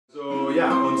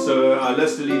Ja, unser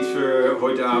letztes Lied für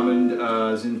heute Abend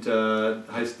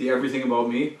heißt The Everything About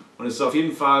Me und es ist auf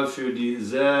jeden Fall für die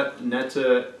sehr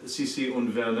nette Sisi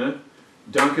und Werner.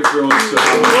 Danke für uns zu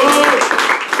haben.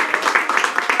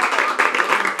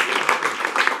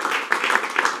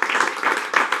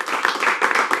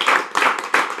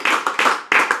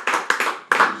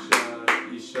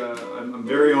 I'm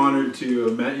very honored to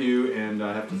have met you, and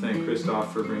I have to thank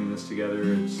Christoph for bringing this together.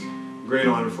 It's a great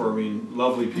honor for me.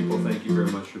 Lovely people, thank you very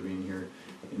much for being here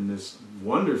in this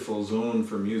wonderful zone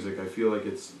for music. I feel like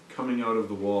it's coming out of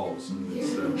the walls, and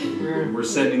we're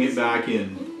sending it back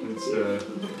in.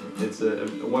 It's a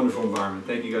wonderful environment.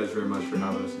 Thank you guys very much for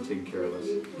having us and taking care of us.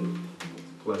 It's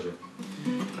a pleasure.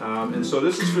 And so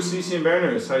this is for Sisi and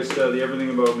Werner. It's heißt The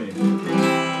Everything About Me.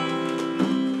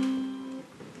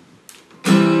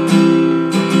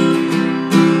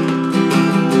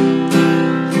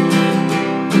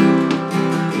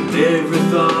 Never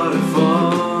thought I'd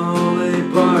fall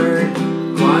apart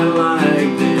quite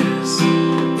like this.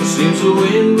 It seems the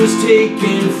wind was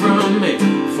taken from me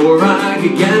before I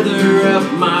could gather up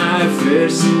my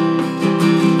fists.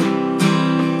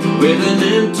 With an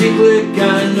empty click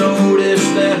I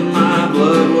noticed that my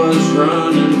blood was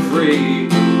running free.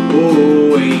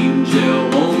 Oh, angel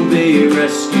won't be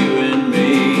rescuing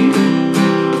me.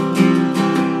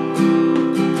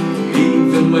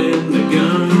 Even when the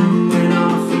gun went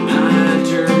off and I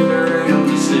turned around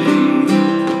to see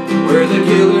where the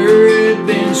killer had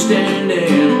been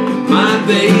standing, my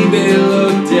baby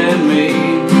looked at me.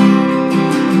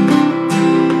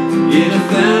 In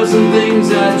 1,000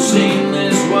 things I'd seen,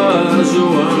 this was the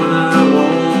one I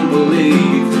won't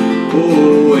believe.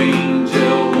 Oh,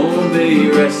 angel won't be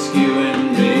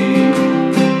rescuing me.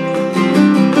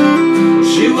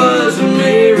 She was a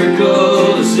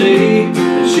miracle to see,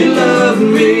 and she loved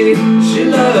me, she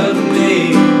loved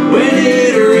me. When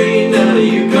it rained on the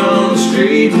Yukon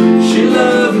street, she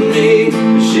loved me,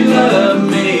 she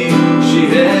loved me. She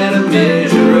had a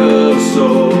measure of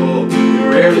soul you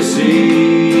rarely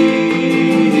see,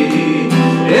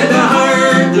 and a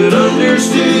heart that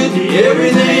understood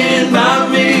everything about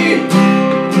me.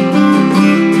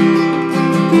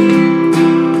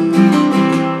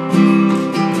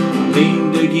 I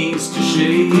leaned against a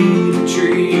shade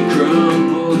tree,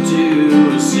 crumpled to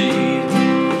a seed,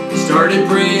 started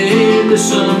praying to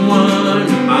someone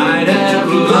who might have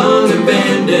long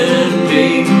abandoned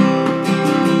me.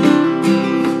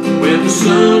 When the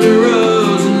sun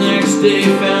arose the next day,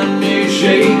 found me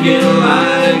shaking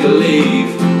like a leaf.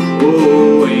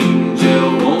 Oh,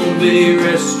 angel won't be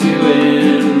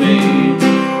rescuing me.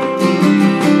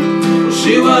 Well,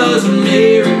 she was a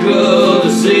miracle to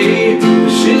see.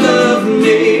 She loved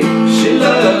me, she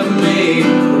loved me.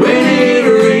 When it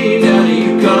rained down the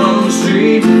Yukon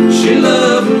street, she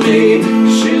loved me,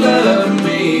 she loved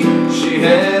me. She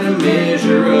had a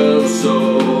measure of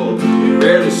soul you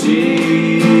rarely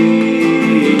see,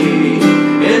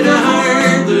 and a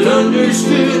heart that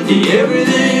understood the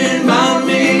everything about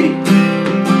me.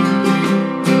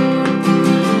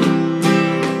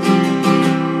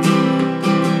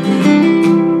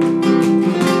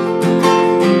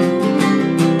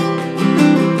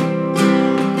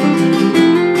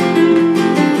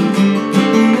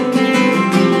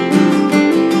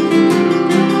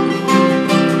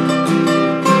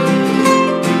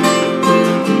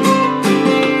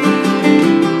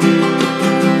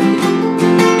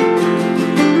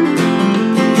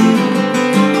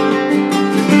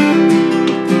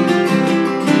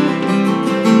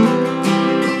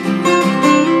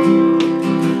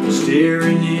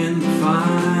 Staring in the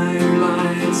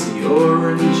firelights, the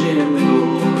orange and the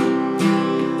gold,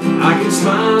 I can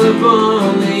smile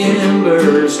upon the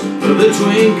embers of the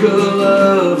twinkle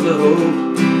of the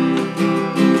hope.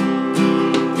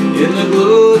 In the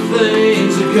glow of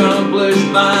things accomplished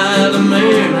by the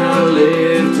man I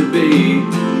live to be,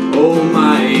 oh,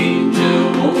 my angel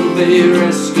won't be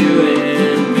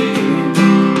rescuing me.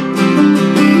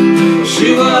 She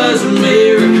was a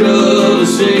miracle to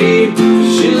see.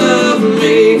 She loved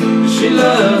me, she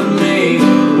loved me.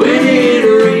 When it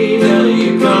rained on the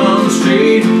Yukon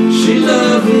street, she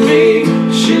loved me,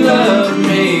 she loved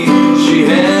me. She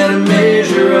had a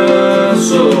measure of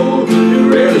soul you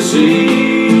rarely see.